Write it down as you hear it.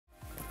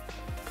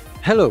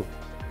Hello,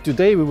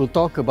 today we will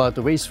talk about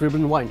the waste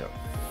ribbon winder.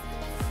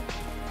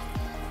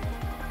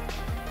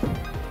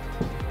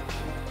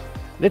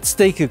 Let's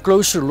take a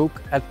closer look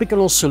at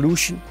Picanol's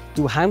solution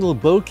to handle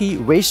bulky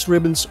waste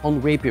ribbons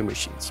on rapier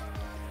machines.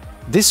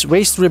 This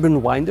waste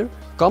ribbon winder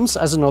comes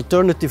as an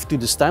alternative to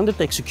the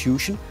standard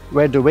execution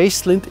where the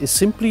waste lint is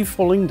simply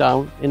falling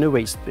down in a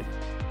waste bin.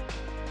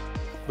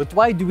 But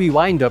why do we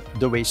wind up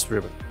the waste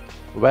ribbon?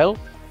 Well,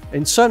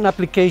 in certain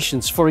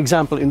applications, for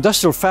example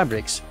industrial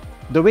fabrics,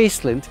 the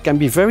waste lint can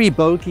be very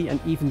bulky and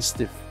even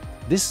stiff.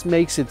 This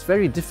makes it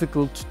very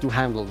difficult to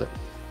handle them.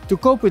 To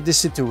cope with this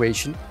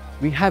situation,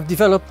 we have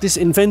developed this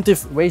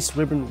inventive waste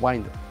ribbon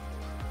winder.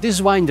 This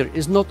winder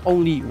is not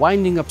only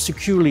winding up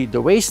securely the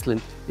waste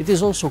lint, it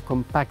is also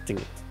compacting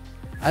it.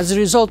 As a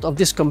result of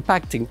this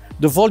compacting,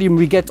 the volume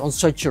we get on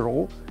such a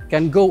roll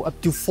can go up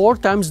to 4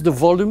 times the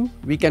volume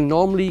we can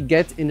normally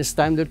get in a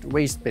standard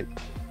waste bin.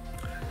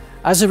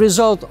 As a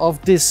result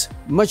of this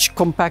much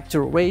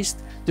compacter waste,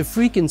 the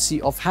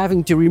frequency of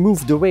having to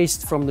remove the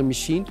waste from the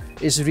machine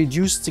is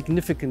reduced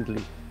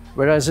significantly.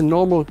 Whereas in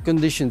normal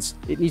conditions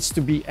it needs to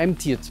be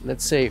emptied,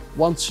 let's say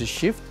once a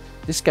shift,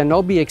 this can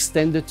now be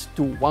extended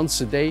to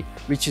once a day,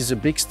 which is a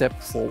big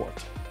step forward.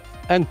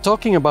 And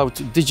talking about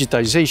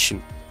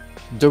digitization,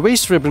 the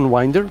waste ribbon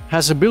winder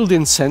has a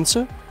built-in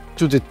sensor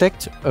to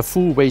detect a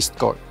full waste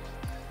coil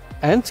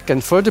and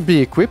can further be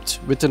equipped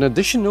with an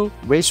additional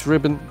waste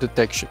ribbon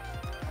detection.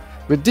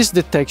 With this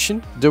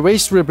detection, the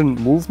waste ribbon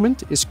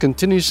movement is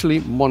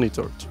continuously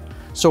monitored,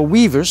 so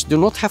weavers do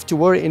not have to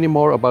worry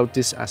anymore about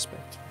this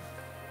aspect.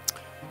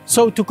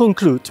 So to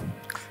conclude,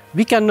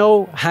 we can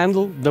now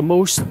handle the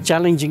most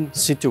challenging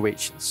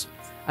situations.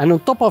 And on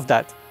top of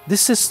that,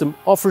 this system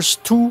offers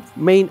 2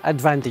 main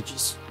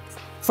advantages.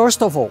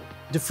 First of all,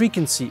 the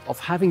frequency of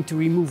having to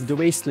remove the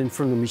waste lint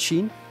from the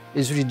machine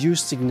is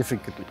reduced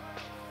significantly.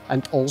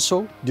 And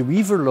also, the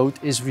weaver load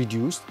is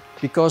reduced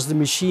because the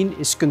machine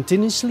is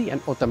continuously and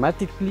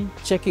automatically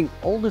checking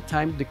all the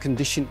time the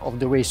condition of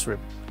the waste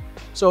ribbon.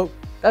 So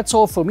that's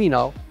all for me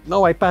now.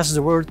 Now I pass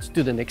the word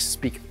to the next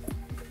speaker.